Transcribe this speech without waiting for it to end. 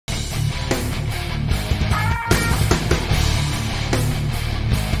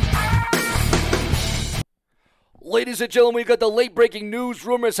Ladies and gentlemen, we got the late-breaking news,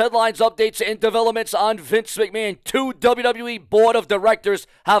 rumors, headlines, updates, and developments on Vince McMahon. 2 WWE Board of Directors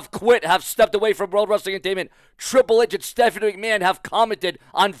have quit, have stepped away from World Wrestling Entertainment. Triple H and Stephanie McMahon have commented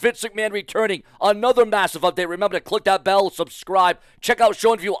on Vince McMahon returning. Another massive update. Remember to click that bell, subscribe, check out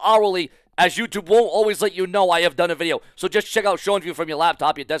Show and View hourly, as YouTube won't always let you know I have done a video. So just check out Show and View from your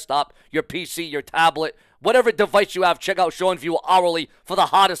laptop, your desktop, your PC, your tablet, whatever device you have. Check out Show and View hourly for the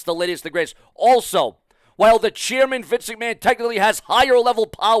hottest, the latest, the greatest. Also, while the chairman, Vince McMahon, technically has higher level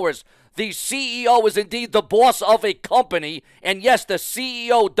powers, the CEO is indeed the boss of a company. And yes, the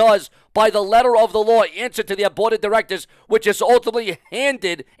CEO does, by the letter of the law, answer to the board of directors, which is ultimately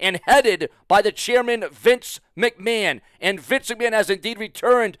handed and headed by the chairman, Vince McMahon. And Vince McMahon has indeed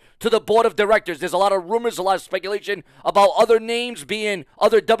returned to the board of directors. There's a lot of rumors, a lot of speculation about other names being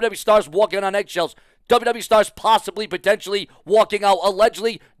other WWE stars walking on eggshells. WWE stars possibly, potentially walking out.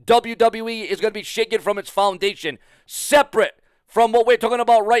 Allegedly, WWE is going to be shaken from its foundation. Separate from what we're talking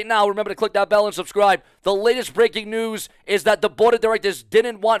about right now, remember to click that bell and subscribe. The latest breaking news is that the board of directors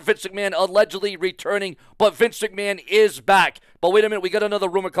didn't want Vince McMahon allegedly returning, but Vince McMahon is back. But wait a minute, we got another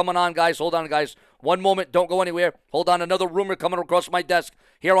rumor coming on, guys. Hold on, guys. One moment, don't go anywhere. Hold on, another rumor coming across my desk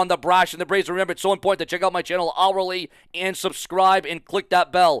here on the Brash and the Braves. Remember, it's so important to check out my channel hourly and subscribe and click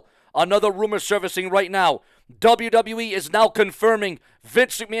that bell. Another rumor surfacing right now. WWE is now confirming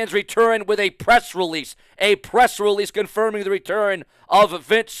Vince McMahon's return with a press release. A press release confirming the return of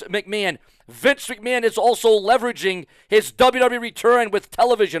Vince McMahon. Vince McMahon is also leveraging his WWE return with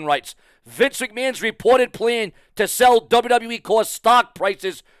television rights. Vince McMahon's reported plan to sell WWE caused stock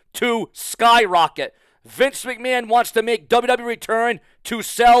prices to skyrocket. Vince McMahon wants to make WWE return to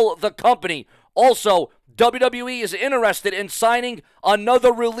sell the company. Also, WWE is interested in signing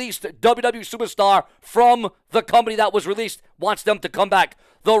another released WWE superstar from the company that was released, wants them to come back.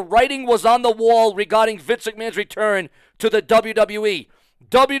 The writing was on the wall regarding Vince McMahon's return to the WWE.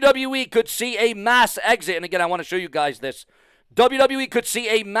 WWE could see a mass exit, and again, I want to show you guys this. WWE could see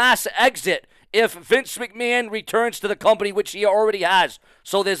a mass exit if Vince McMahon returns to the company, which he already has.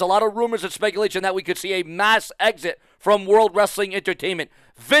 So there's a lot of rumors and speculation that we could see a mass exit from World Wrestling Entertainment.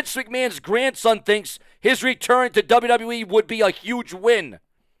 Vince McMahon's grandson thinks his return to WWE would be a huge win.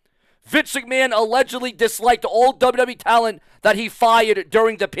 Vince McMahon allegedly disliked all WWE talent that he fired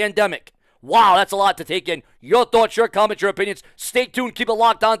during the pandemic. Wow, that's a lot to take in. Your thoughts, your comments, your opinions. Stay tuned. Keep it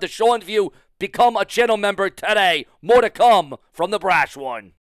locked on to Show and View. Become a channel member today. More to come from the Brash One.